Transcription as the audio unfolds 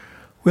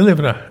We live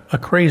in a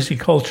crazy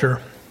culture,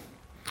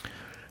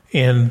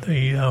 and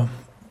the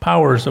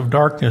powers of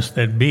darkness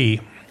that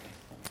be,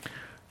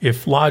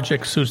 if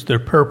logic suits their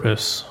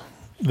purpose,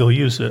 they'll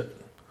use it.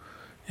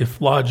 If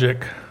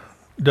logic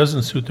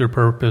doesn't suit their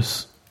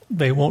purpose,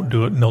 they won't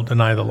do it, and they'll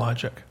deny the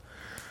logic.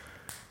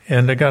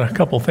 And I got a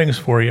couple things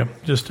for you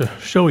just to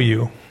show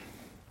you.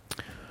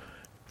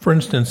 For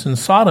instance, in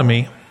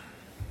sodomy,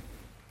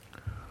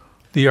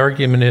 the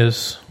argument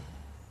is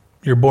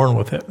you're born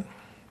with it.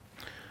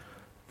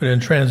 But in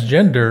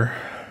transgender,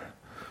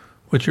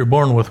 what you're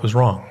born with was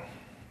wrong.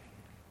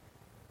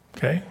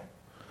 Okay?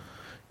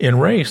 In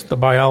race, the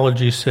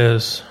biology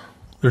says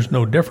there's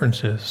no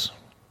differences.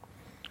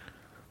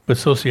 But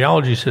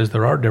sociology says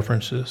there are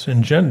differences.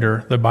 In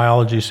gender, the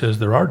biology says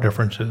there are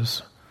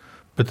differences.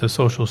 But the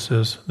social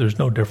says there's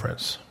no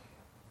difference.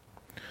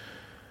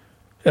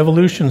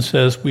 Evolution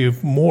says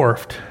we've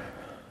morphed.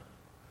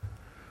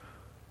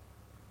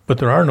 But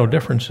there are no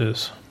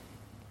differences.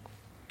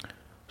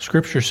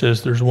 Scripture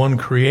says there's one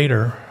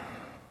creator,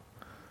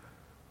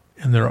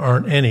 and there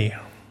aren't any.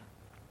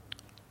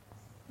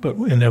 But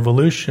in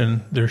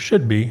evolution, there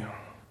should be,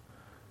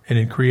 and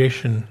in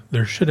creation,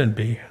 there shouldn't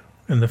be,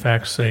 and the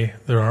facts say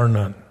there are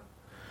none.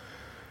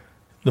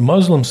 The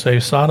Muslims say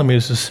sodomy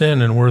is a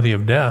sin and worthy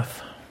of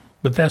death,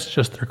 but that's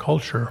just their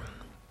culture.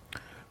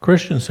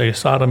 Christians say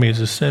sodomy is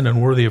a sin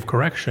and worthy of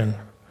correction.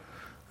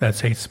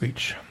 That's hate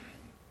speech.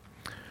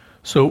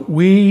 So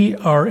we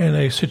are in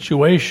a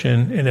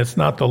situation, and it's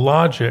not the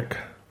logic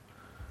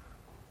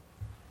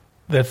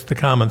that's the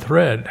common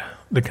thread.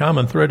 The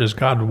common thread is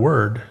God's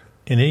word,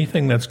 and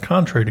anything that's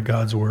contrary to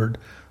God's word,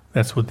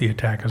 that's what the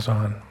attack is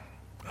on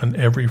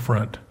every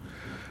front.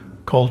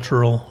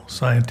 Cultural,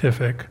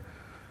 scientific,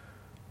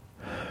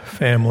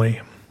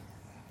 family,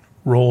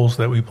 roles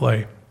that we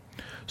play.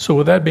 So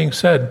with that being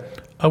said,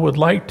 I would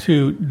like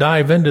to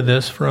dive into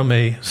this from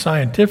a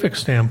scientific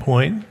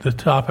standpoint, the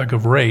topic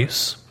of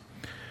race.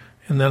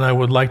 And then I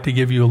would like to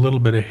give you a little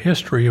bit of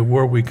history of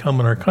where we come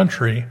in our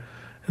country,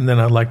 and then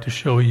I'd like to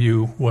show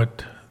you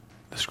what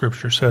the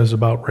Scripture says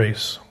about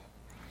race.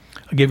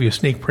 I'll give you a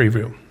sneak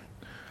preview.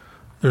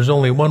 There's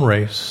only one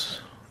race,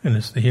 and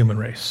it's the human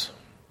race.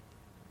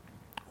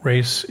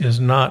 Race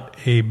is not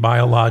a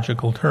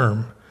biological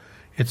term.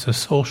 It's a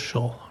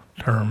social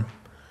term.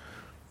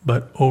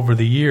 But over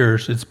the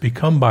years, it's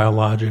become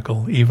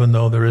biological, even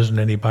though there isn't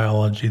any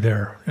biology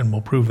there. And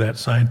we'll prove that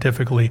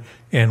scientifically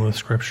and with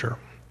Scripture.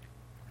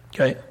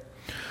 Okay,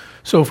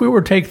 so if we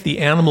were to take the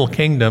animal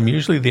kingdom,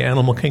 usually the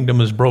animal kingdom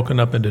is broken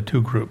up into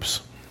two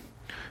groups.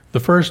 The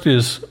first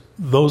is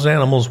those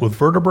animals with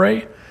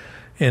vertebrae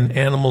and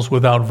animals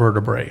without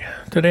vertebrae.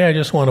 Today I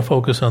just want to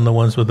focus on the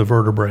ones with the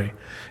vertebrae.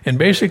 And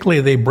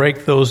basically they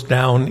break those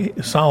down.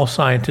 All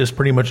scientists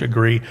pretty much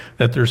agree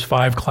that there's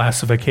 5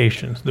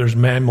 classifications. There's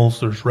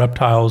mammals, there's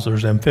reptiles,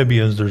 there's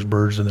amphibians, there's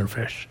birds, and there's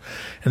fish.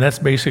 And that's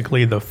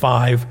basically the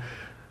 5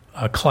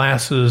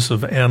 classes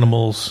of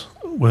animals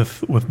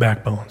with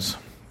backbones.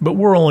 But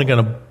we're only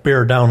going to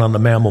bear down on the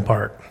mammal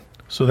part.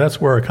 So that's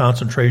where our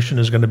concentration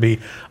is going to be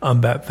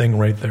on that thing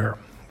right there.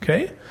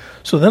 Okay?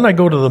 So then I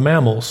go to the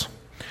mammals.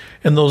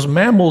 And those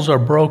mammals are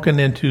broken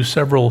into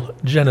several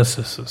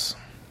genesis.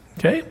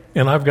 Okay?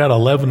 And I've got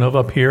 11 of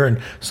up here,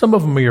 and some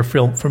of them you're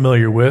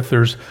familiar with.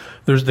 There's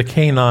the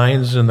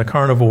canines and the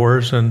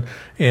carnivores and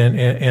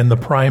the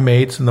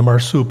primates and the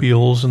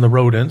marsupials and the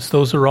rodents.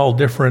 Those are all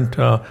different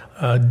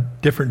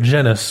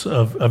genus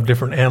of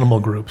different animal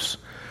groups.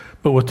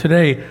 But with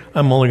today,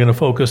 I'm only going to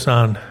focus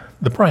on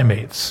the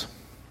primates.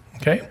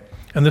 Okay?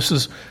 And this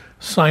is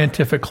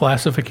scientific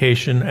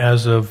classification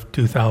as of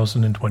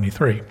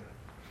 2023.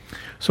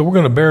 So we're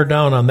going to bear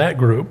down on that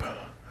group.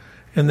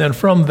 And then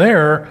from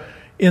there,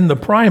 in the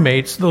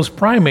primates, those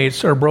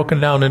primates are broken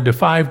down into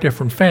 5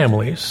 different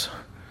families.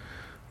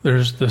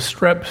 There's the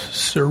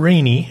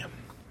Strepsirini,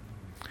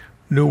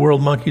 New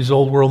World monkeys,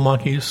 Old World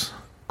monkeys,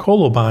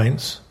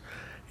 colobines,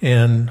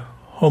 and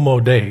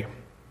Hominidae,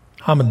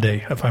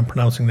 if I'm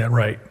pronouncing that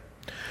right.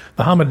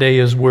 The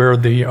Hominidae is where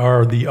the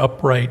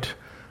upright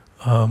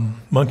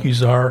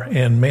monkeys are,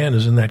 and man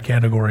is in that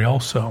category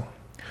also.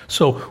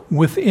 So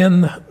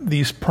within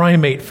these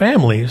primate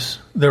families,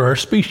 there are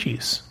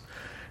species.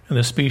 And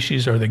the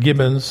species are the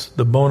gibbons,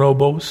 the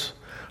bonobos,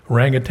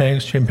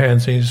 orangutans,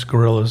 chimpanzees,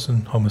 gorillas,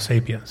 and Homo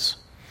sapiens.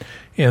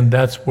 And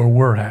that's where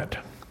we're at.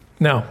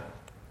 Now,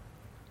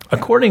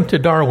 according to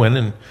Darwin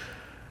in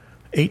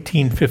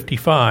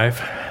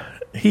 1855,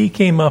 he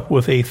came up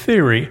with a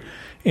theory,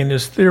 and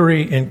his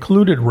theory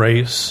included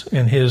race,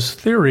 and his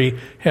theory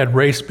had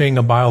race being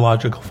a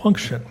biological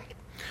function.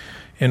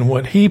 And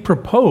what he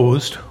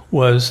proposed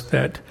was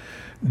that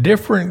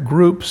different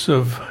groups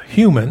of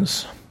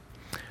humans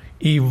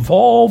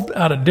evolved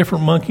out of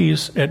different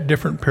monkeys at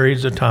different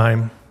periods of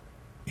time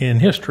in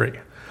history.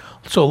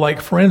 So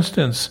like, for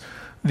instance,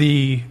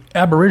 the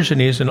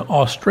Aborigines in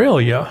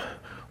Australia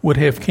would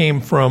have came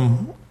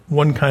from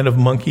one kind of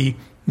monkey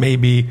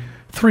maybe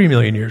 3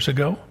 million years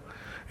ago,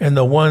 and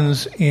the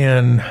ones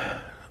in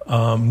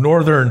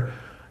northern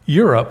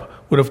Europe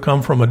would have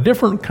come from a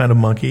different kind of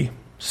monkey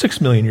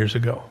 6 million years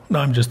ago. Now,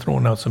 I'm just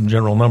throwing out some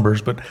general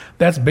numbers, but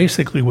that's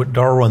basically what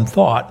Darwin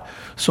thought.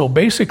 So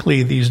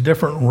basically, these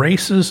different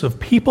races of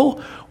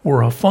people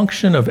were a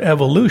function of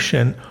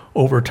evolution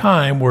over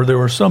time, where there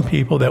were some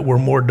people that were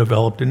more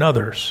developed than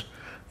others.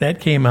 That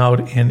came out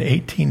in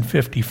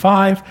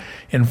 1855,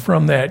 and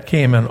from that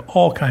came in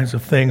all kinds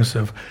of things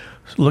of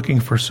looking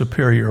for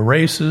superior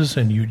races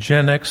and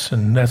eugenics,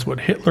 and that's what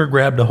Hitler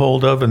grabbed a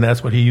hold of, and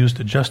that's what he used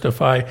to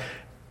justify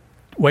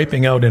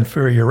wiping out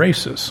inferior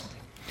races.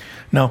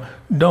 Now,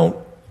 don't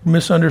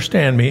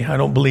misunderstand me. I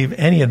don't believe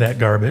any of that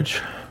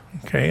garbage.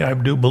 Okay, I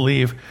do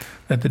believe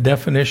that the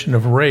definition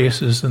of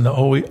race is in the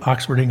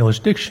Oxford English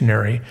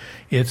Dictionary.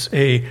 It's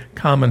a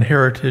common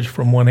heritage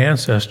from one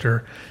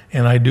ancestor,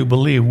 and I do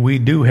believe we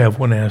do have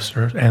one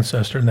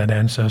ancestor, and that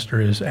ancestor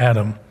is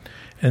Adam.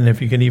 And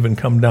if you can even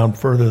come down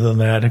further than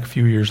that, a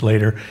few years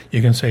later,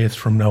 you can say it's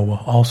from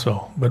Noah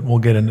also, but we'll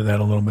get into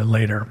that a little bit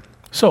later.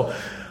 So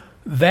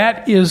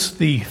that is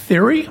the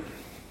theory.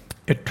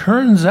 It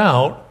turns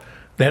out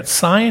that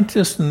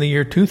scientists in the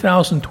year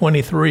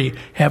 2023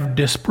 have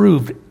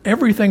disproved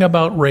everything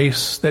about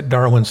race that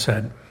Darwin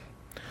said.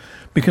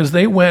 Because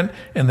they went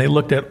and they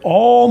looked at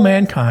all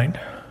mankind,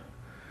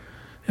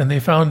 and they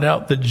found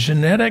out the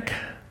genetic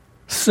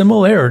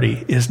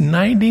similarity is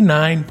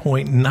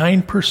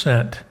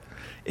 99.9%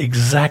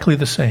 exactly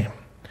the same.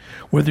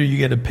 Whether you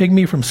get a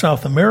pygmy from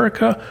South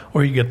America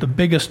or you get the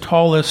biggest,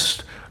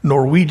 tallest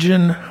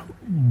Norwegian,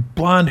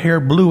 blonde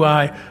hair, blue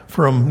eye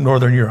from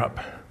Northern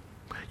Europe.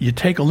 You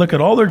take a look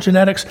at all their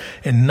genetics,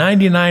 and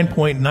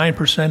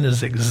 99.9%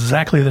 is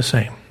exactly the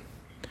same.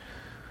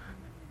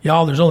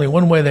 Y'all, there's only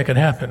one way that could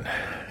happen.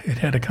 It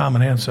had a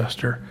common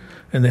ancestor,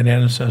 and that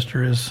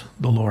ancestor is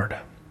the Lord.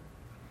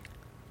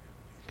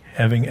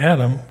 Having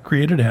Adam,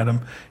 created Adam,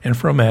 and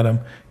from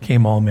Adam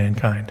came all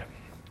mankind.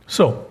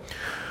 So,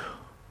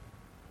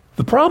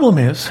 the problem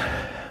is,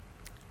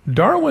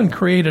 Darwin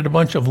created a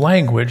bunch of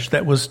language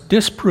that was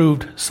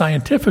disproved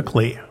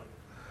scientifically,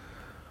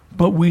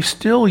 but we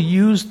still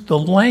use the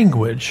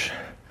language,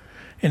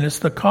 and it's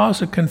the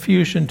cause of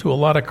confusion to a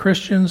lot of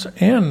Christians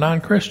and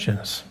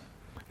non-Christians.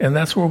 And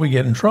that's where we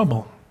get in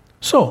trouble.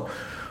 So,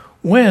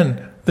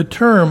 when the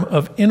term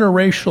of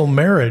interracial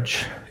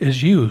marriage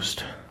is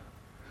used,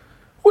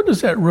 what does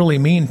that really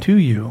mean to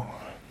you?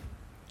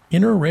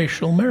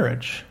 Interracial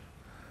marriage.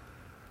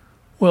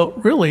 Well,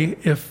 really,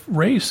 if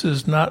race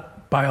is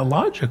not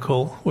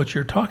biological, what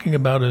you're talking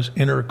about is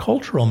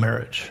intercultural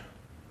marriage.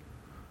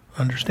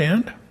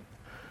 Understand?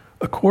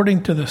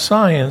 According to the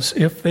science,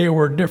 if they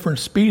were different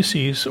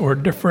species or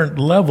different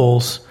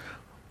levels,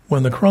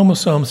 when the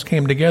chromosomes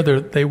came together,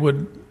 they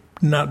would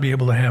not be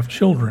able to have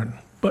children.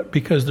 But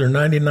because they're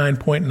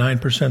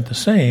 99.9% the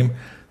same,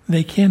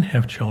 they can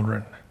have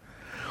children.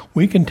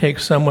 We can take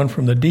someone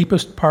from the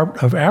deepest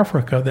part of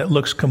Africa that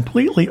looks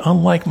completely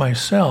unlike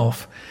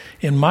myself,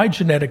 and my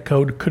genetic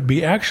code could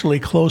be actually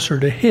closer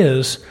to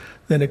his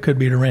than it could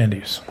be to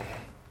Randy's,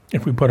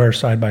 if we put ours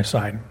side by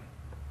side.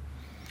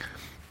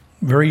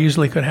 Very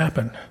easily could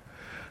happen.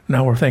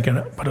 Now we're thinking,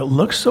 but it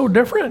looks so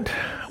different.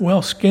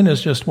 Well, skin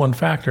is just one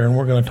factor, and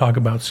we're going to talk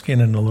about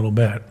skin in a little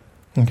bit.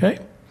 Okay?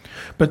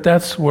 But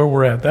that's where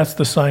we're at. That's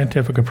the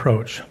scientific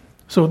approach.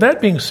 So with that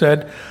being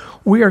said,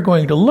 we are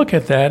going to look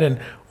at that, and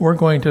we're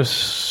going to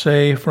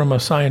say from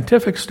a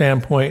scientific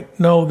standpoint,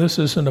 no, this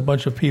isn't a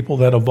bunch of people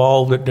that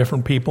evolved at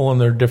different people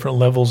and their different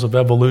levels of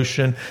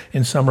evolution,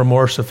 and some are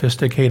more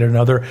sophisticated than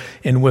others,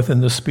 and within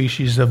the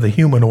species of the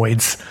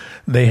humanoids,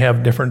 they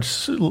have different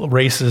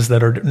races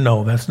that are,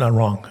 no, that's not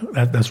wrong.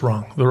 That's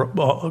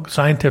wrong.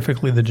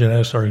 Scientifically, the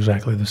genetics are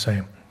exactly the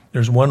same.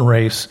 There's one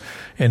race,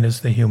 and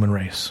it's the human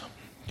race.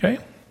 Okay?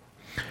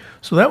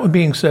 So that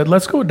being said,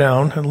 let's go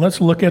down and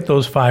let's look at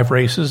those 5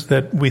 races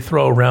that we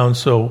throw around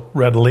so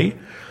readily.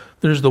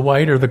 There's the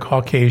white or the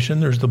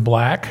Caucasian. There's the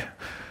black.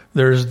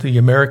 There's the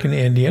American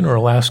Indian or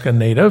Alaska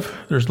Native.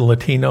 There's the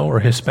Latino or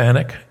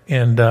Hispanic,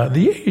 and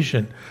the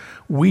Asian.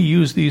 We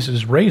use these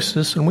as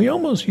races, and we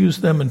almost use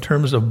them in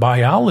terms of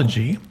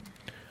biology,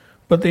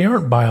 but they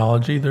aren't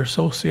biology. They're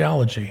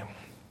sociology.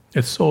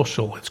 It's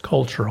social. It's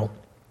cultural.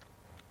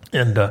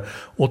 And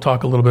we'll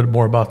talk a little bit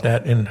more about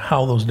that and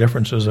how those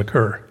differences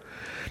occur.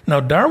 Now,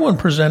 Darwin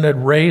presented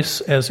race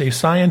as a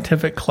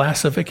scientific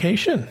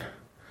classification.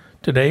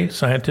 Today,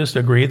 scientists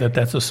agree that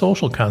that's a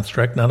social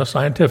construct, not a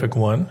scientific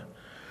one.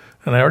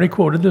 And I already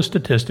quoted the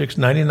statistics.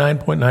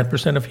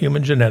 99.9% of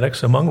human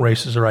genetics among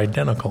races are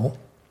identical.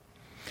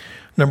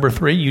 Number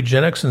 3,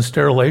 eugenics and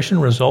sterilization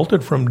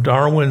resulted from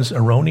Darwin's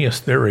erroneous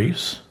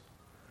theories.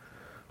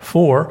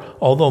 4,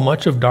 although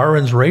much of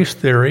Darwin's race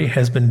theory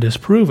has been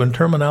disproven,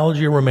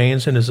 terminology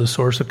remains and is a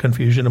source of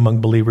confusion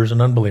among believers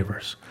and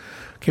unbelievers.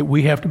 Okay,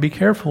 we have to be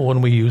careful when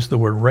we use the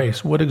word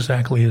race. What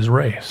exactly is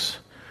race?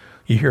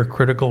 You hear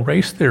critical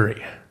race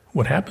theory.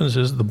 What happens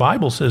is the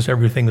Bible says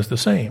everything is the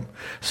same.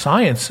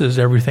 Science says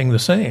everything the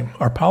same.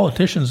 Our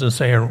politicians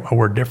say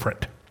we're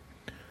different.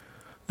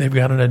 They've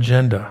got an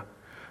agenda.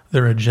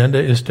 Their agenda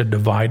is to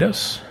divide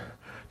us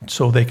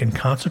so they can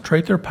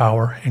concentrate their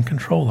power and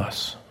control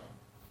us.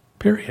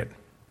 Period.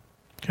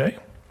 Okay?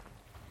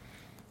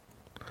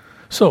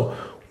 So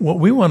what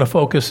we want to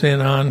focus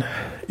in on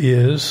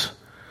is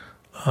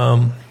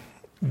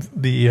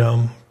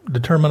the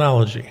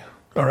terminology.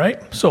 All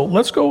right? So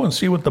let's go and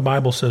see what the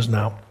Bible says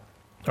now.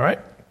 All right?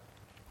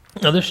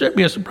 Now, this shouldn't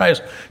be a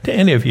surprise to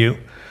any of you.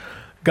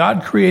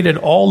 God created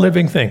all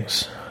living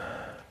things.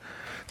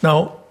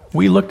 Now,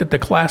 we looked at the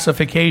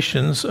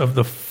classifications of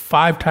the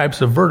 5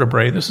 types of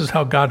vertebrae. This is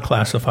how God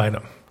classified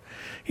them.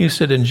 He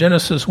said in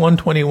Genesis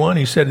 1:21,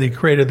 he said he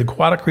created the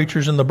aquatic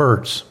creatures and the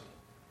birds.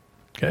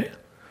 Okay?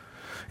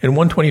 In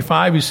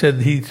 1:25, he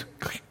said he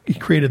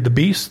created the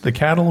beasts, the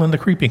cattle, and the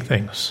creeping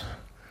things.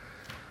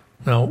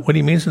 Now, what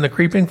he means in the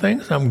creeping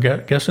things, I'm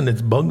guessing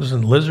it's bugs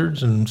and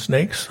lizards and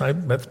snakes.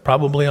 That's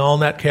probably all in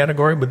that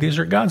category, but these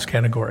are God's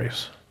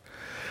categories.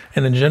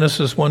 And in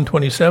Genesis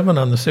 1:27,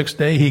 on the 6th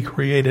day, he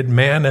created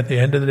man at the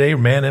end of the day,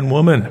 man and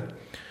woman.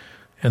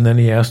 And then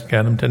he asked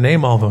Adam to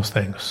name all those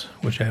things,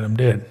 which Adam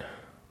did.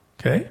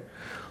 Okay?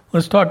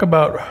 Let's talk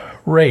about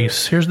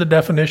race. Here's the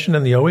definition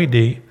in the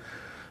OED.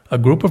 A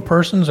group of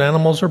persons,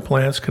 animals, or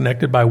plants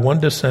connected by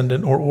one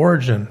descendant or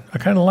origin. I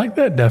kind of like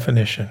that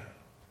definition.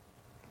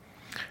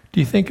 Do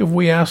you think if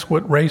we ask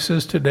what race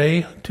is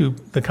today to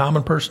the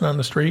common person on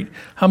the street,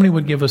 how many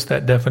would give us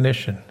that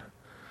definition?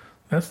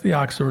 That's the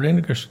Oxford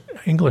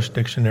English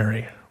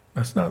Dictionary.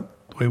 That's not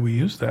the way we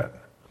use that.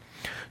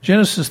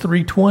 Genesis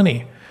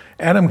 3:20.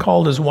 Adam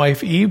called his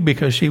wife Eve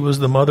because she was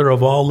the mother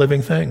of all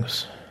living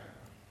things.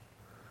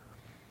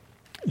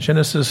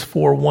 Genesis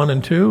 4:1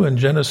 and 2, and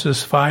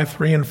Genesis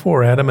 5:3 and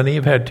 4. Adam and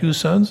Eve had 2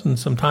 sons, and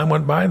some time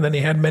went by, and then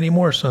he had many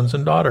more sons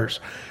and daughters.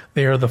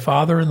 They are the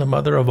father and the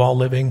mother of all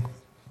living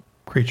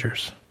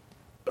creatures.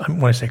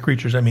 When I say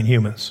creatures, I mean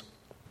humans.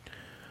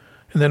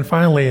 And then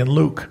finally in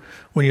Luke,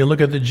 when you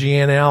look at the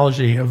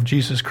genealogy of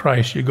Jesus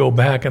Christ, you go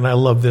back, and I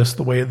love this,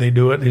 the way they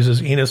do it. He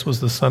says Enos was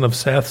the son of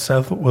Seth,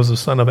 Seth was the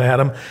son of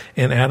Adam,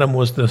 and Adam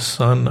was the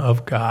son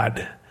of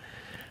God.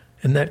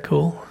 Isn't that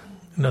cool?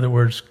 In other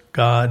words,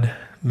 God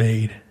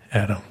made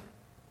Adam.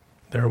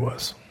 There it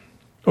was.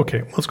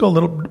 Okay, let's go a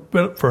little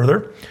bit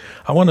further.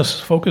 I want to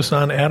focus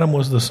on Adam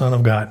was the son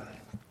of God.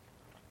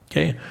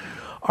 Okay,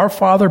 our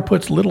Father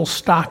puts little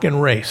stock in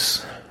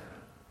race.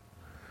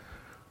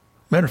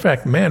 Matter of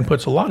fact, man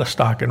puts a lot of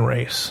stock in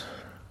race.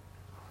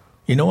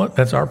 You know what?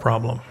 That's our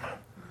problem.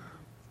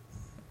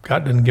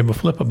 God didn't give a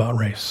flip about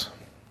race.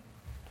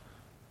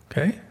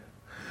 Okay?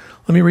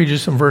 Let me read you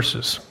some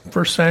verses.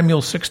 1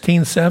 Samuel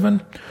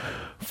 16:7.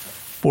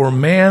 For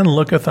man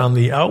looketh on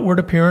the outward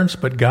appearance,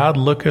 but God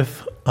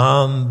looketh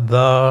on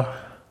the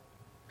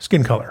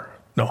skin color.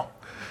 No.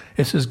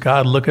 It says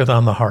God looketh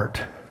on the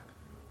heart.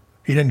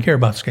 He doesn't care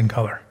about skin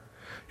color.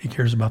 He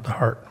cares about the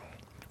heart.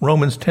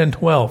 Romans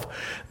 10:12.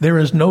 There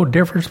is no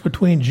difference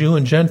between Jew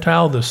and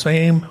Gentile. The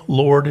same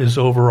Lord is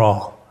over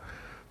all.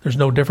 There's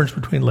no difference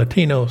between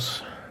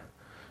Latinos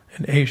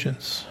and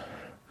Asians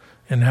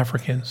and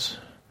Africans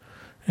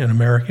and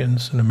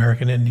Americans and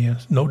American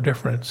Indians. No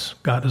difference.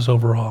 God is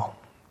over all.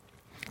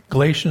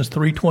 Galatians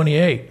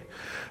 3:28.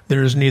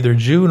 There is neither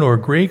Jew nor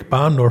Greek,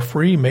 bond nor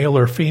free, male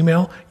or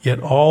female,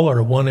 yet all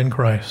are one in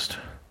Christ.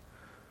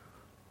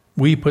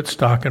 We put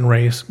stock in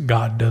race.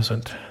 God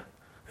doesn't.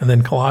 And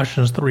then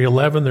Colossians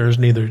 3:11, there is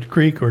neither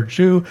Greek or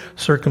Jew,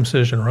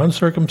 circumcision or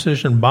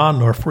uncircumcision, bond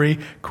nor free.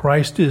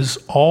 Christ is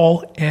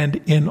all and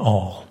in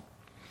all.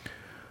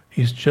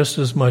 He's just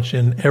as much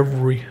in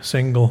every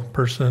single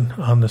person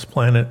on this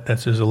planet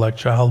that's his elect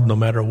child, no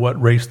matter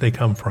what race they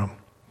come from.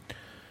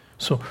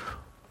 So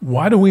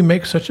why do we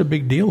make such a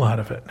big deal out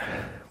of it?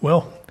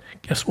 Well,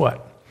 guess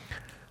what?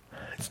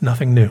 It's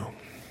nothing new.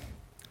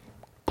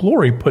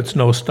 Glory puts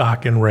no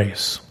stock in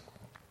race.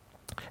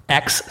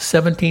 Acts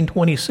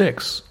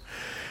 17:26.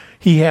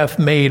 He hath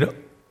made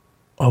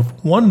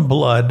of one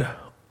blood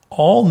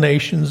all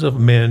nations of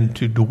men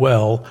to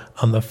dwell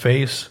on the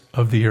face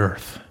of the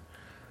earth.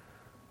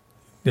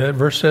 That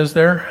verse says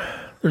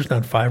there's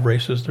not 5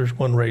 races, there's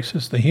one race.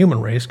 It's the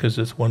human race because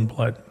it's one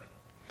blood.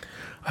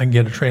 I can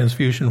get a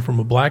transfusion from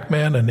a black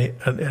man,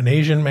 an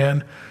Asian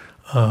man,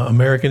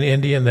 American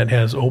Indian that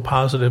has O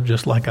positive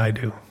just like I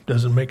do.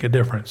 Doesn't make a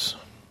difference.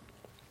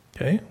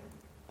 Okay?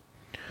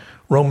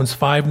 Romans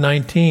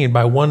 5:19,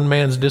 by one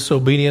man's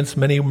disobedience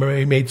many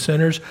were made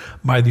sinners,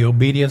 by the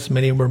obedience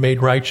many were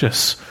made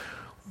righteous.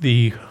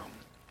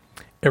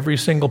 Every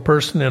single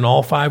person in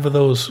all 5 of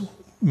those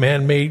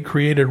man-made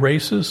created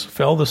races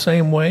fell the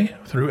same way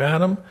through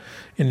Adam,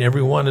 and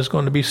everyone is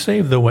going to be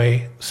saved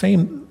the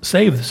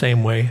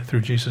same way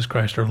through Jesus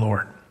Christ our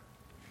Lord.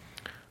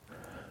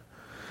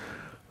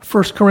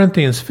 1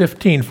 Corinthians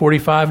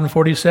 15:45 and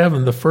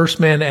 47, the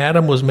first man,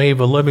 Adam, was made of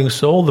a living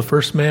soul. The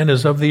first man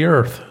is of the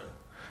earth.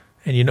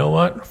 And you know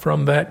what?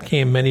 From that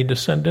came many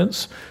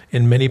descendants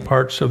in many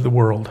parts of the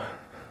world.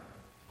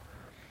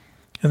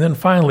 And then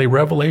finally,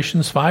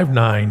 Revelations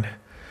 5:9.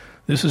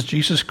 This is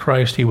Jesus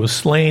Christ. He was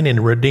slain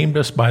and redeemed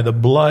us by the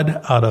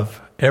blood out of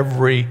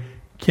every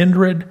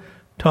kindred,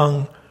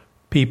 tongue,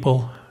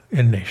 people,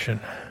 and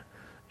nation.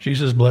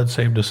 Jesus' blood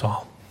saved us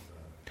all.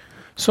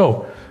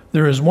 So,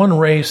 there is one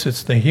race.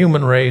 It's the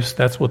human race.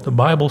 That's what the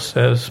Bible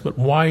says. But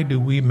why do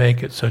we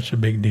make it such a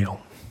big deal?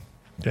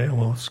 Okay,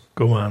 well, let's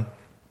go on.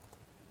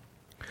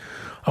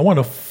 I want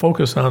to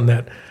focus on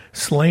that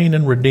slain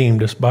and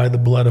redeemed us by the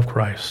blood of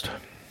Christ.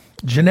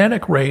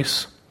 Genetic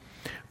race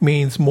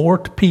means more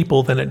to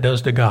people than it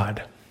does to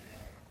God.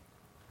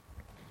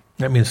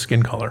 That means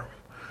skin color,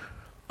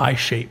 eye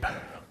shape,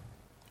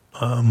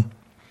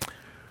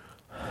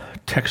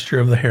 texture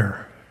of the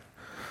hair.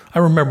 I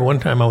remember one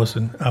time I was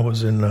in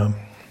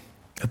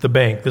at the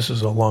bank. This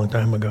is a long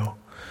time ago,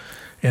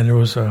 and there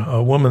was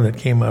a woman that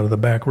came out of the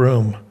back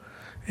room,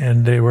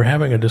 and they were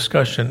having a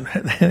discussion.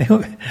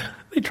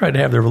 They tried to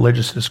have their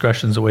religious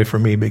discussions away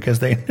from me because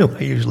they knew I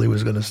usually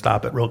was going to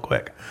stop it real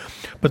quick.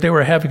 But they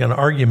were having an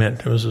argument.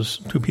 There was this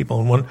two people,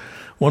 and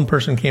one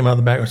person came out of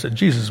the back and said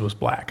Jesus was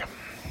black,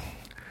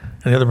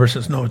 and the other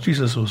person said no,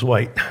 Jesus was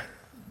white.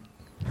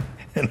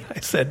 And I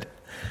said,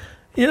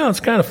 it's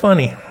kind of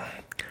funny.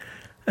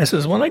 I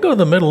says, when I go to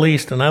the Middle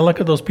East and I look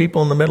at those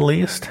people in the Middle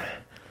East,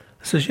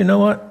 I says, you know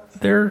what?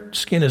 Their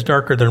skin is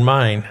darker than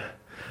mine,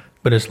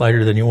 but it's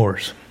lighter than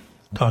yours.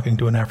 Talking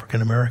to an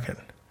African American.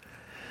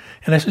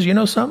 And I says, you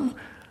know something?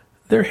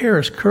 Their hair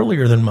is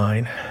curlier than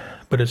mine,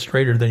 but it's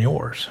straighter than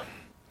yours.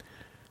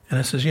 And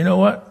I says, you know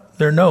what?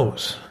 Their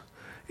nose,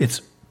 it's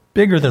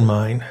bigger than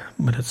mine,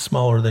 but it's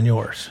smaller than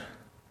yours.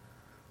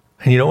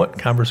 And you know what?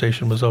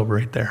 Conversation was over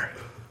right there.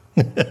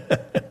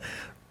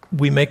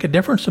 We make a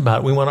difference about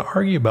it. We want to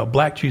argue about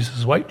black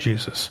Jesus, white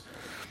Jesus.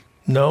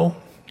 No,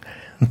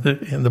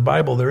 in the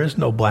Bible, there is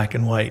no black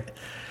and white.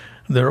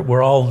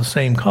 We're all the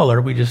same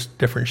color. We just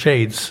different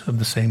shades of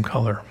the same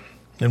color.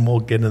 And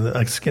we'll get into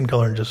the skin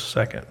color in just a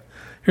second.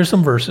 Here's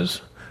some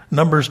verses.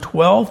 Numbers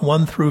 12,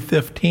 1 through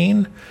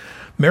 15.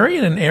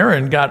 Miriam and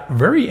Aaron got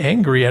very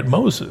angry at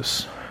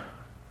Moses.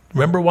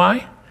 Remember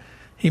why?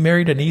 He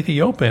married an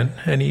Ethiopian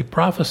and he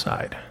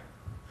prophesied.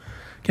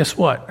 Guess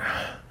what?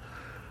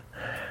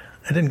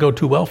 It didn't go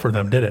too well for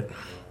them, did it?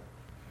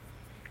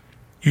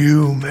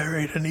 You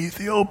married an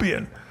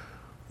Ethiopian.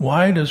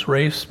 Why does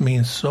race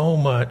mean so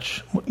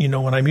much?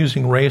 When I'm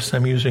using race,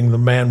 I'm using the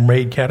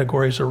man-made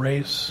categories of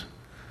race.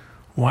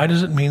 Why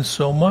does it mean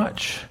so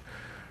much?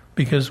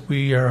 Because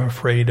we are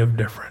afraid of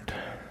different.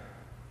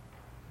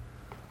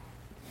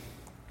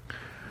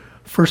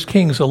 1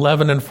 Kings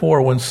 11 and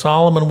 4, when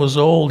Solomon was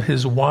old,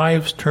 his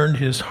wives turned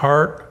his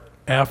heart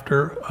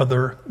after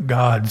other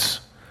gods.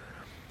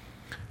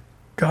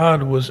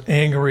 God was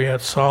angry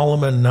at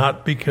Solomon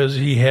not because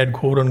he had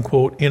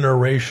quote-unquote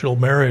interracial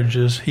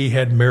marriages. He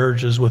had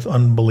marriages with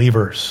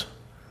unbelievers.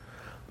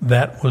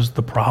 That was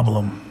the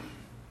problem.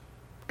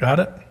 Got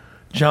it?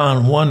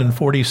 John 1 and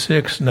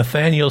 46,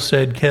 Nathanael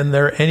said, can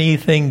there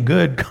anything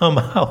good come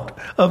out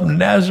of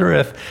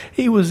Nazareth?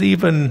 He was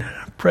even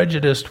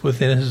prejudiced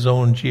within his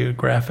own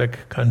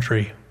geographic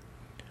country.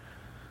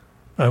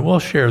 I will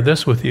share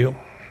this with you,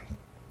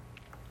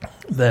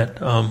 that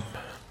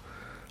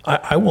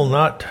I will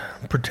not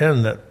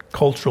pretend that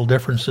cultural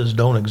differences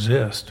don't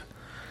exist.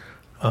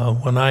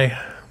 When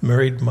I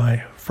married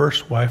my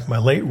first wife, my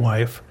late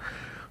wife,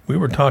 we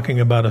were talking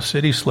about a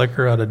city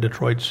slicker out of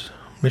Detroit,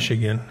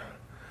 Michigan,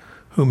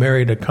 who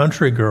married a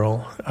country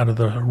girl out of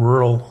the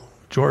rural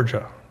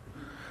Georgia.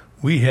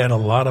 We had a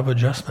lot of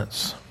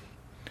adjustments.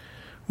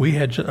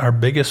 Our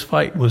biggest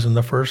fight was in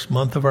the first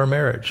month of our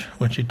marriage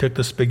when she took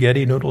the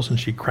spaghetti noodles and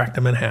she cracked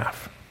them in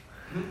half.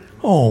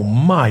 Oh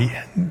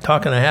my,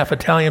 talking a half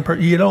Italian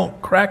person, you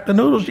don't crack the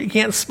noodles, you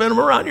can't spin them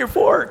around your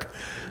fork.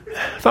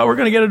 I thought we were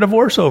going to get a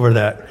divorce over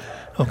that.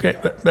 Okay,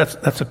 but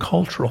that's a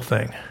cultural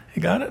thing.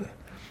 You got it?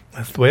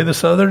 That's the way the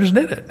Southerners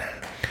did it.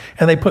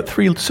 And they put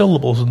 3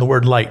 syllables in the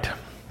word light.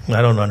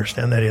 I don't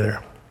understand that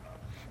either.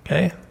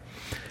 Okay?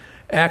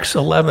 Acts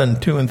 11,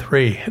 2 and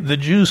 3. The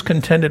Jews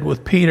contended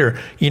with Peter.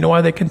 You know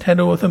why they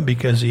contended with him?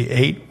 Because he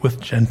ate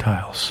with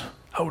Gentiles.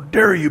 How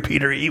dare you,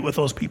 Peter, eat with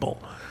those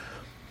people?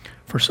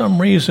 For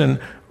some reason,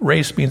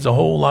 race means a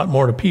whole lot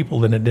more to people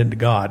than it did to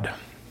God.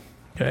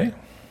 Okay?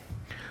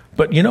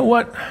 But you know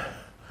what?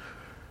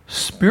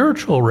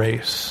 Spiritual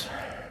race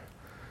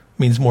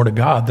means more to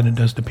God than it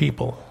does to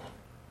people.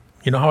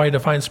 You know how I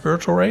define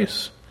spiritual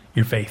race?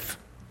 Your faith.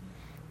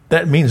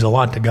 That means a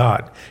lot to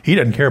God. He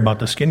doesn't care about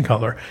the skin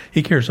color.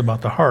 He cares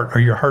about the heart. Are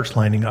your hearts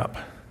lining up?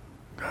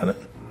 Got it?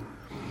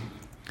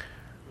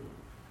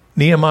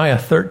 Nehemiah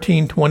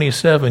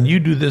 13:27, you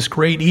do this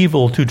great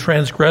evil to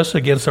transgress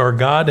against our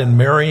God and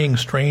marrying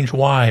strange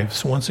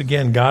wives. Once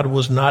again, God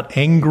was not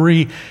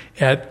angry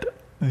at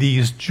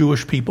these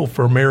Jewish people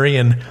for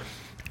marrying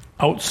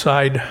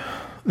outside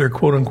their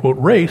quote-unquote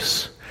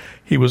race.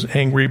 He was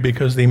angry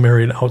because they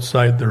married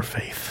outside their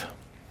faith.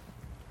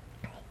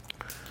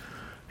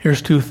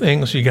 Here's 2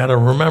 things you got to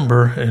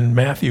remember. In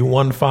Matthew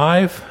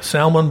 1:5,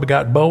 Salmon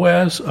begot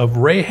Boaz of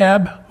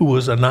Rahab, who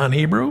was a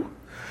non-Hebrew,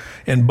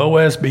 and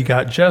Boaz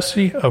begot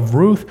Jesse of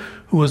Ruth,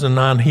 who was a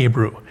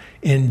non-Hebrew.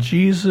 In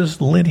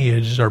Jesus'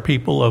 lineage are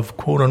people of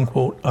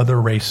quote-unquote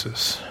other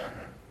races.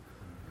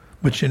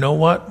 But you know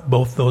what?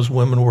 Both those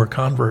women were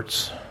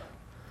converts.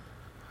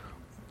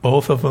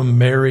 Both of them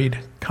married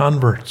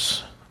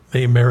converts.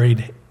 They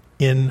married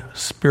in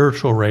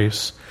spiritual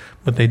race,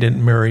 but they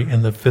didn't marry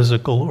in the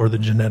physical or the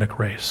genetic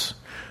race.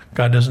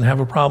 God doesn't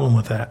have a problem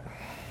with that.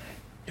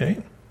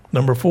 Okay?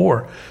 Number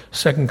 4,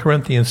 2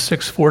 Corinthians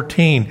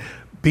 6:14.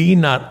 Be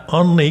not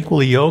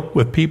unequally yoked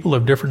with people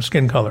of different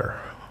skin color.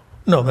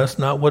 No, that's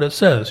not what it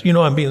says. You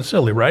know I'm being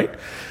silly, right?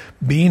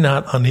 Be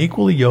not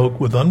unequally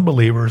yoked with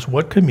unbelievers.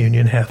 What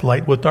communion hath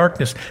light with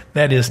darkness?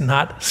 That is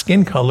not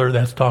skin color.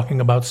 That's talking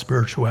about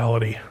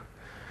spirituality.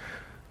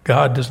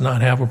 God does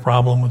not have a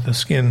problem with the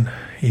skin.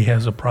 He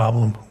has a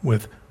problem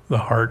with the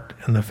heart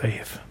and the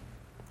faith.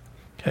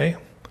 Okay?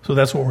 So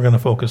that's what we're going to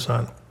focus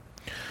on.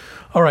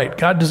 All right.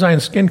 God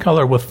designed skin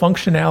color with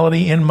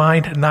functionality in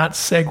mind, not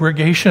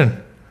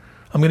segregation.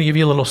 I'm going to give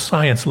you a little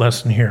science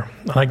lesson here.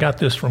 And I got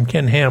this from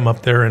Ken Ham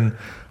up there in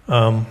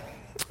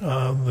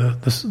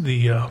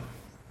the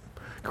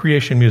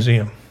Creation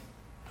Museum.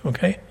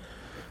 Okay?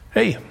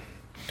 Hey,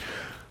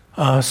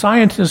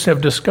 scientists have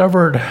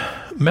discovered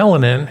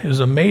melanin is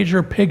a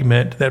major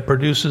pigment that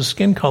produces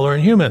skin color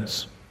in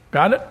humans.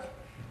 Got it?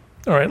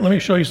 All right, let me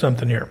show you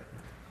something here.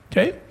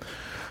 Okay?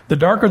 The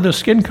darker the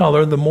skin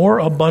color, the more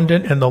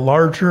abundant and the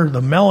larger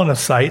the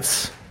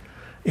melanocytes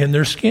in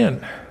their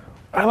skin.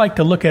 I like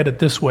to look at it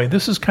this way.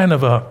 This is I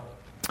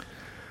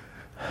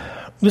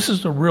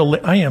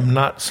am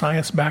not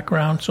science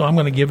background, so I'm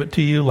going to give it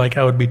to you like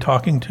I would be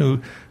talking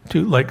to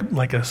like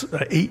a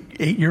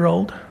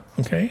 8-year-old,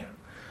 okay?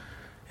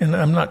 And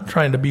I'm not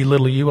trying to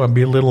belittle you, I'm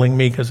belittling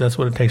me because that's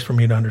what it takes for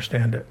me to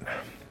understand it.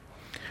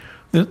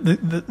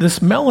 This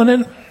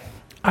melanin,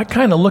 I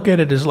kind of look at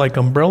it as like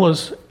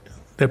umbrellas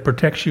that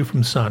protects you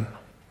from sun,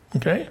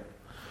 okay?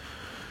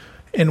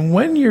 And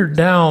when you're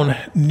down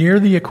near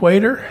the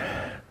equator,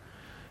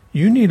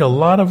 you need a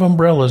lot of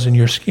umbrellas in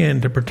your skin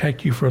to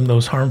protect you from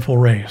those harmful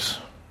rays.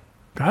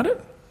 Got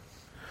it?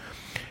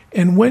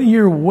 And when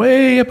you're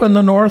way up in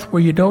the north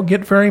where you don't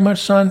get very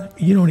much sun,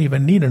 you don't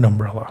even need an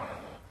umbrella.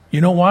 You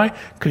know why?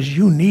 Because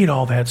you need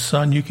all that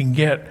sun you can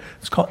get.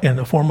 It's called in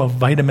the form of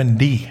vitamin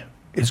D.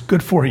 It's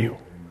good for you.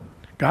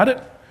 Got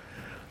it?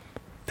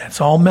 That's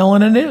all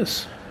melanin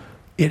is.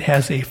 It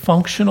has a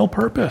functional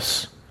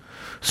purpose.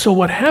 So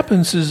what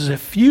happens is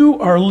if you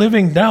are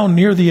living down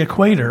near the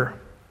equator,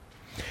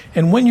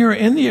 and when you're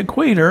in the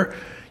equator,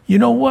 you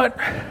know what?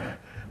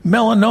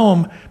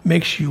 Melanoma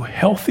makes you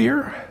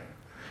healthier.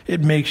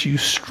 It makes you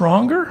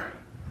stronger.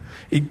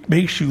 It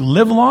makes you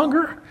live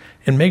longer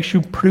and makes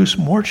you produce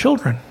more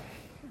children.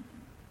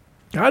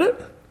 Got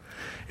it?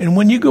 And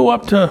when you go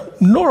up to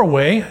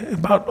Norway,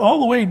 about all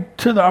the way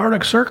to the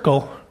Arctic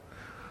Circle,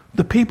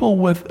 the people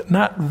with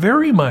not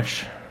very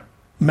much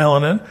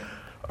melanin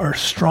are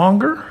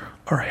stronger,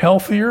 are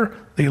healthier,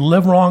 they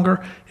live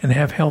longer, and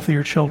have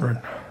healthier children.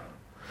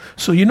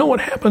 So you know what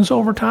happens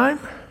over time?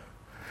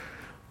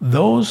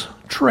 Those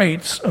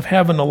traits of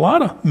having a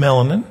lot of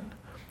melanin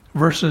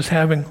versus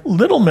having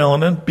little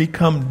melanin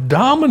become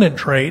dominant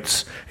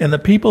traits, and the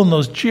people in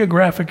those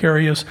geographic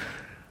areas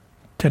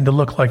tend to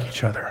look like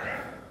each other.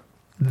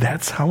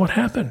 That's how it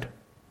happened.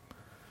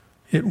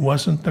 It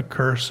wasn't the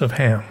curse of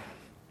Ham.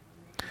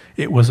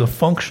 It was a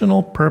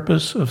functional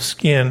purpose of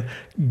skin.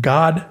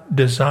 God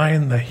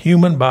designed the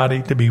human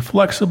body to be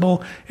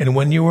flexible, and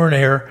when you were in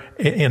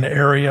an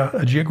area,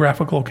 a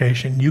geographic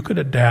location, you could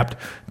adapt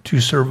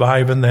to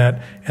survive in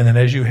that, and then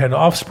as you had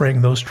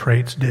offspring, those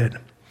traits did.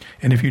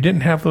 And if you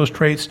didn't have those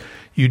traits,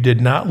 you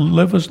did not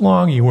live as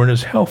long, you weren't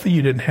as healthy,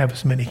 you didn't have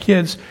as many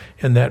kids,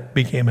 and that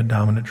became a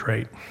dominant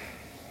trait.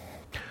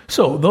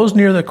 So those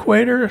near the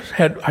equator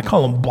had, I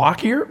call them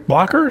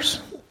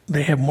blockers.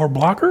 They have more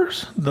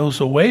blockers.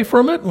 Those away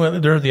from it, when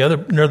they're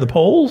near the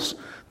poles,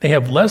 they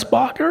have less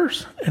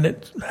blockers, and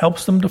it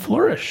helps them to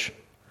flourish.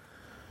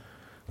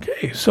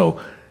 Okay,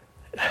 so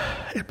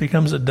it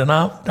becomes a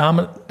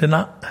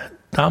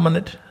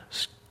dominant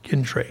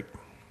skin trait.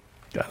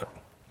 Got it.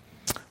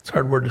 It's a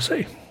hard word to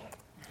say.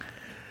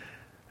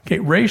 Okay,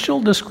 racial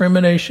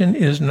discrimination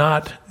is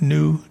not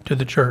new to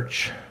the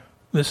church.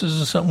 This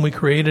is something we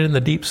created in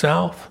the Deep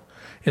South.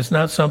 It's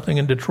not something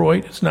in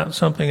Detroit. It's not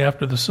something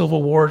after the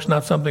Civil War. It's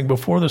not something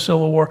before the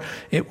Civil War.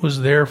 It was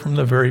there from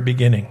the very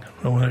beginning.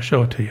 I want to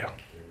show it to you.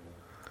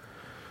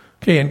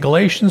 Okay, in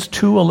Galatians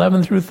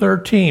 2:11 through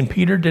 13,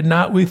 Peter did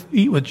not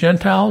eat with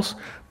Gentiles,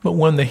 but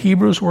when the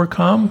Hebrews were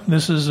come,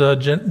 this is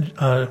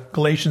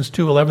Galatians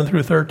 2:11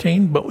 through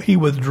 13, but he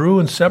withdrew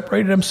and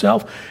separated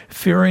himself,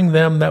 fearing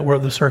them that were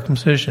of the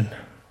circumcision.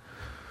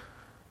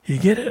 You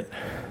get it?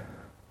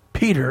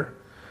 Peter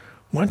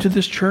went to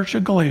this church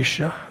of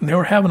Galatia, and they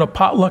were having a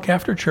potluck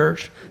after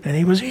church, and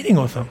he was eating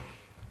with them.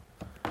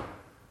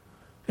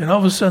 And all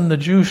of a sudden, the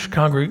Jewish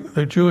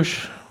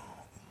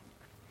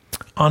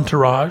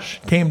entourage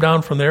came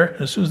down from there,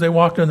 and as soon as they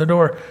walked in the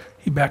door,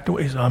 he backed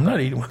away. He said, I'm not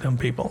eating with them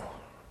people.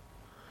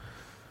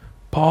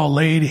 Paul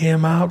laid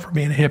him out for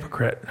being a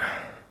hypocrite.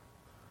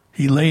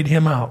 He laid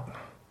him out.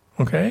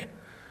 Okay?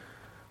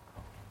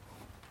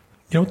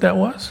 You know what that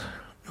was?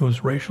 It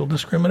was racial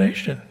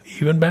discrimination,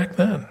 even back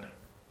then.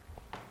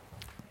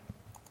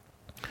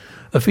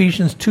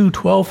 Ephesians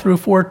 2:12 through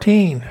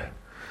 14.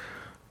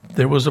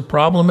 There was a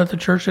problem at the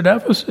church at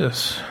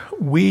Ephesus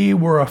we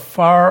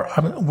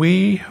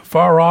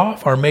far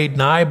off are made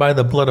nigh by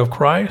the blood of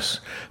Christ.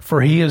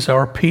 For he is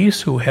our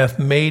peace, who hath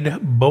made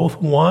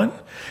both one,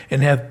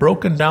 and hath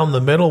broken down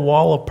the middle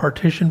wall of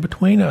partition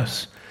between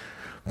us.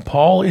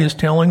 Paul is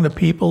telling the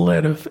people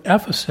at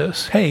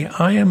Ephesus, hey,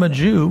 I am a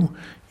Jew,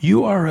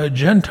 you are a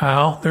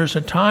Gentile. There's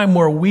a time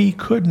where we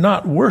could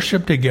not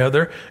worship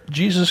together.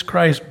 Jesus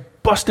Christ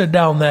busted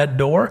down that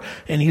door,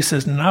 and he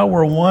says, now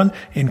we're one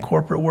in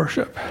corporate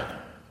worship.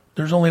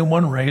 There's only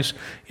one race,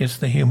 it's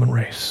the human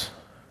race.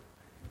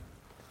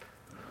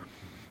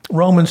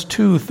 Romans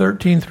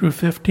 2:13 through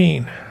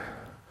 15.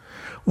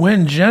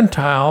 When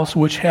Gentiles,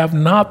 which have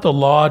not the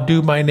law,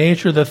 do by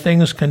nature the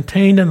things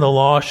contained in the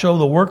law, show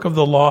the work of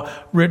the law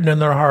written in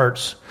their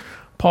hearts.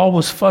 Paul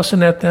was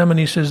fussing at them, and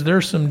he says,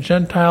 there's some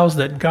Gentiles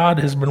that God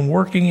has been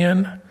working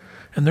in,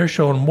 and they're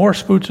showing more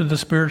fruits of the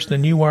spirits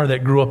than you are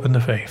that grew up in the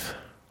faith.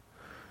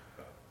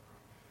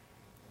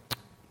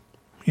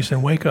 He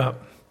said, wake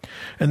up.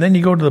 And then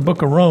you go to the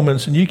book of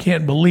Romans, and you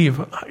can't believe,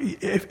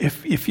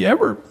 if you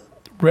ever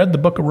read the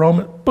book of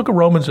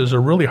Romans is a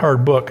really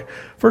hard book.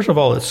 First of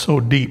all, it's so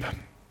deep.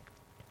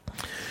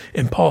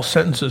 And Paul's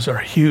sentences are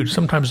huge.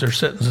 Sometimes their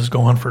sentences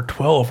go on for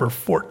 12 or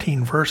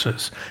 14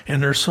 verses,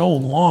 and they're so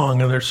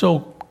long and they're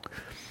so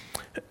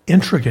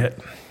intricate.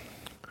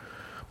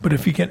 But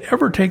if you can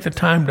ever take the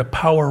time to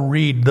power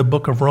read the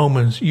book of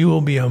Romans, you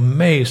will be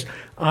amazed.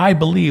 I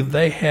believe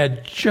they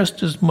had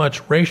just as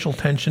much racial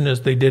tension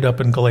as they did up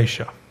in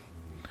Galatia.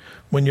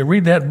 When you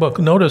read that book,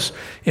 notice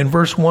in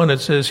verse 1 it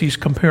says he's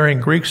comparing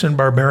Greeks and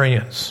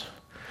barbarians.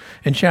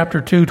 In chapter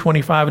 2,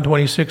 25 and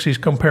 26, he's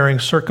comparing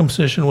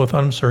circumcision with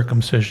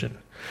uncircumcision.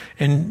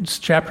 In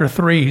chapter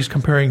 3, he's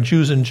comparing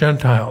Jews and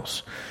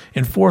Gentiles.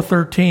 In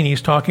 4:13,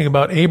 he's talking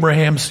about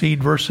Abraham's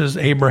seed versus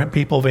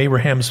people of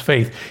Abraham's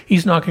faith.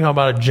 He's talking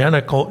about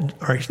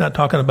he's not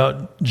talking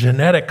about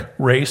genetic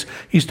race.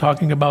 He's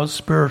talking about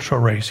spiritual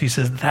race. He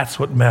says that's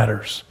what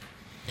matters.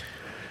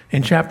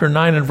 In chapter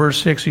 9 and verse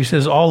 6, he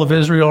says all of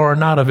Israel are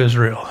not of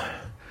Israel.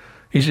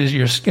 He says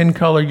your skin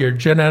color, your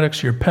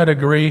genetics, your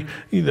pedigree,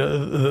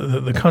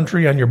 the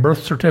country on your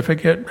birth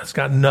certificate, that's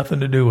got nothing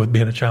to do with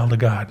being a child of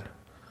God.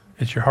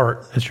 It's your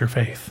heart. It's your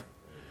faith.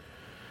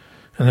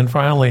 And then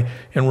finally,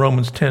 in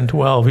Romans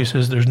 10:12, he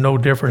says there's no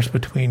difference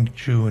between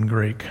Jew and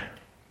Greek.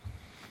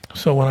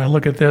 So when I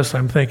look at this,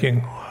 I'm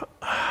thinking,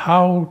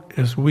 how,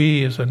 as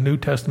we as a New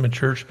Testament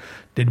church,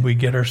 did we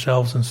get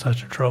ourselves in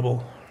such a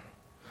trouble?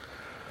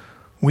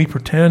 We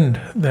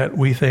pretend that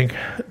we think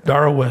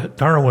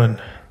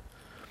Darwin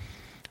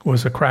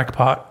was a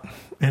crackpot,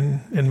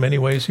 and in many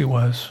ways he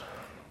was.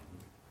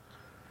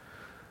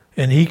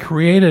 And he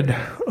created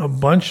a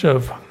bunch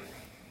of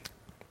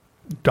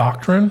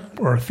doctrine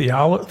or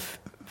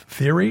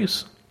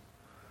theories.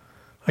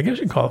 I guess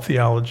you call it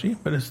theology,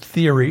 but it's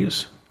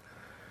theories.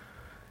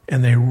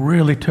 And they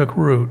really took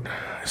root,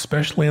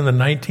 especially in the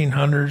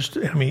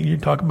 1900s. I mean, you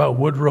talk about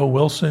Woodrow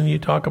Wilson, you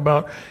talk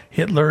about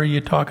Hitler, you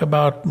talk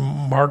about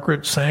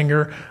Margaret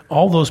Sanger.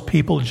 All those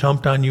people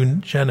jumped on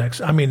eugenics.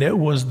 I mean, it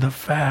was the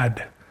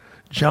fad.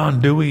 John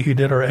Dewey, who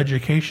did our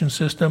education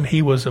system,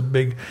 he was a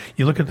big,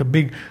 you look at the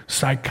big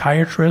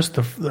psychiatrist,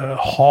 the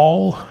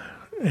Hall,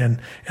 and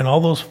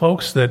all those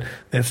folks that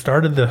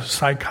started the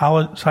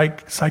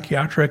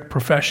psychiatric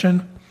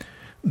profession,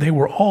 they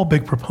were all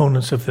big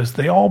proponents of this.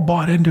 They all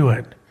bought into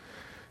it.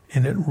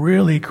 And it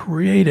really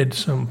created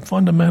some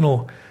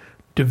fundamental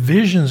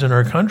divisions in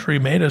our country,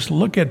 made us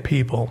look at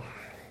people.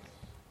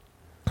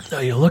 Now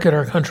you look at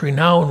our country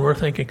now and we're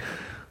thinking,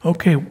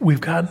 okay, we've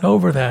gotten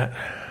over that.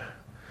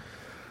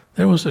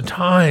 There was a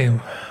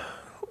time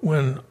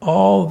when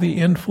all the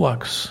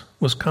influx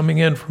was coming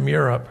in from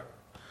Europe.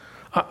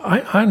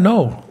 I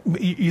know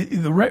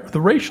the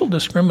racial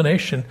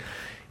discrimination,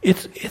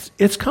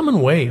 it's come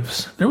in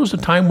waves. There was a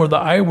time where the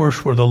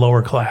Irish were the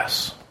lower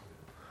class.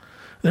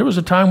 There was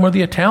a time where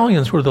the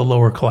Italians were the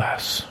lower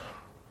class.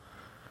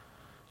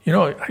 You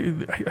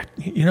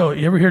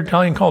ever hear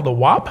Italian called the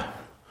WAP?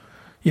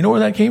 You know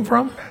where that came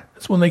from?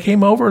 It's when they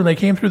came over and they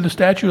came through the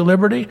Statue of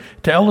Liberty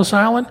to Ellis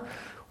Island.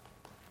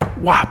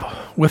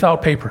 WAP,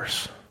 without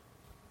papers.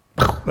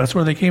 That's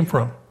where they came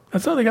from.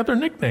 That's how they got their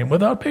nickname,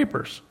 without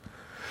papers.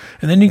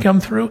 And then you come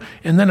through,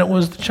 and then it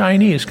was the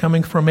Chinese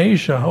coming from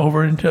Asia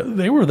over into,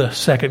 they were the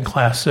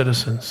second-class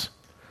citizens.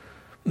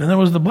 And then there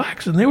was the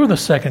blacks, and they were the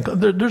second.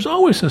 There's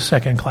always the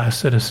second-class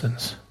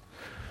citizens.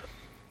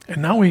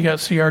 And now we got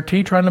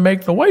CRT trying to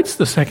make the whites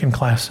the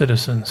second-class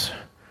citizens.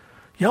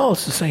 Y'all,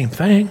 it's the same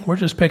thing. We're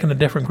just picking a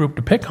different group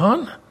to pick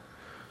on.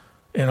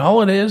 And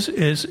all it is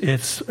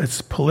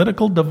it's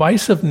political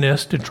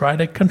divisiveness to try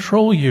to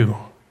control you.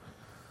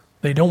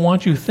 They don't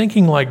want you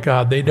thinking like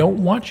God. They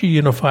don't want you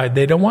unified.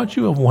 They don't want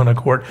you of one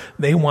accord.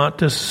 They want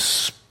to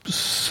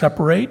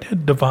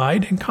separate,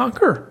 divide, and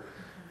conquer.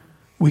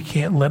 We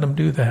can't let them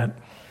do that.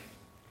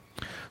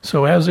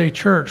 So as a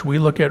church, we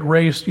look at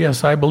race.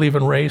 Yes, I believe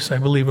in race. I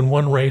believe in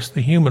one race,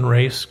 the human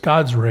race,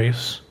 God's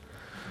race.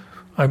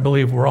 I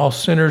believe we're all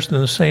sinners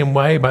in the same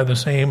way by the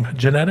same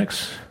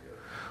genetics.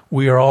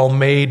 We are all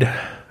made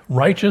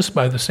righteous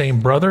by the same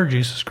brother,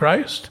 Jesus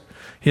Christ.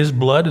 His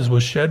blood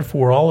was shed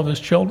for all of his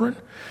children,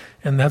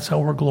 and that's how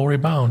we're glory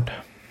bound.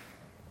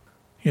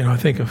 I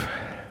think of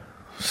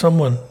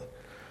someone,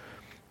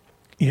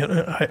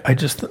 I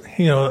just,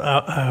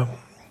 I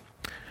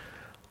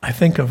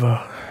think of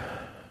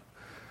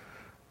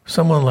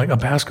someone like a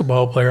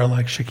basketball player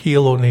like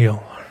Shaquille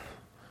O'Neal.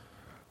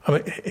 I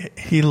mean,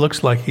 he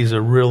looks like he's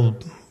a real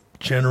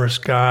generous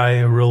guy,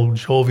 a real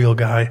jovial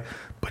guy,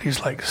 but he's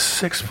like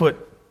 6 foot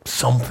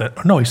something.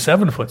 No, he's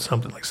 7 foot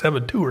something, like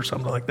 7'2" or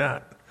something like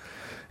that.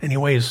 And he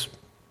weighs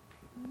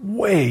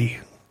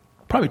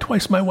probably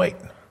twice my weight.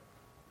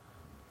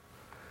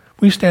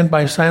 We stand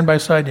side by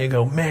side and you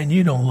go, man,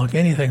 you don't look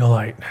anything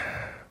alike.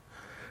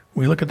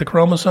 We look at the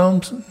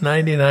chromosomes,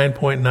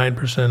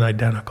 99.9%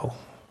 identical.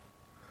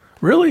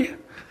 Really?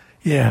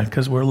 Yeah,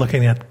 because we're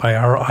looking at by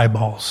our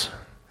eyeballs.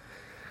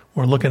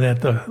 We're looking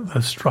at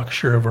the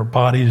structure of our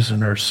bodies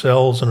and our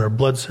cells and our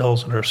blood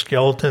cells and our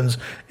skeletons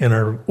and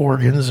our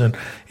organs and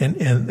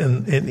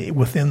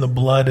within the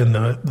blood and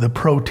the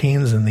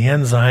proteins and the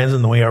enzymes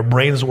and the way our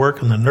brains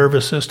work and the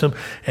nervous system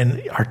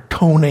and our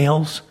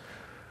toenails.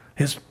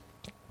 His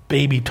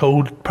baby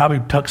toe probably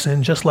tucks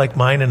in just like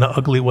mine in an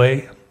ugly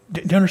way.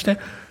 Do you understand?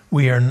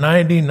 We are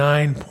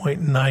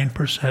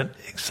 99.9%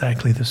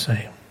 exactly the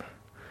same.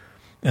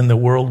 And the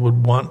world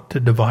would want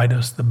to divide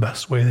us the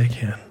best way they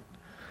can.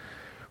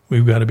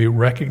 We've got to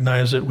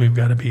recognize it. We've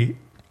got to be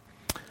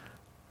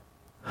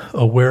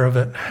aware of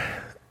it.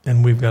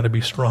 And we've got to be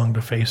strong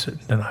to face it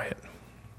and deny it.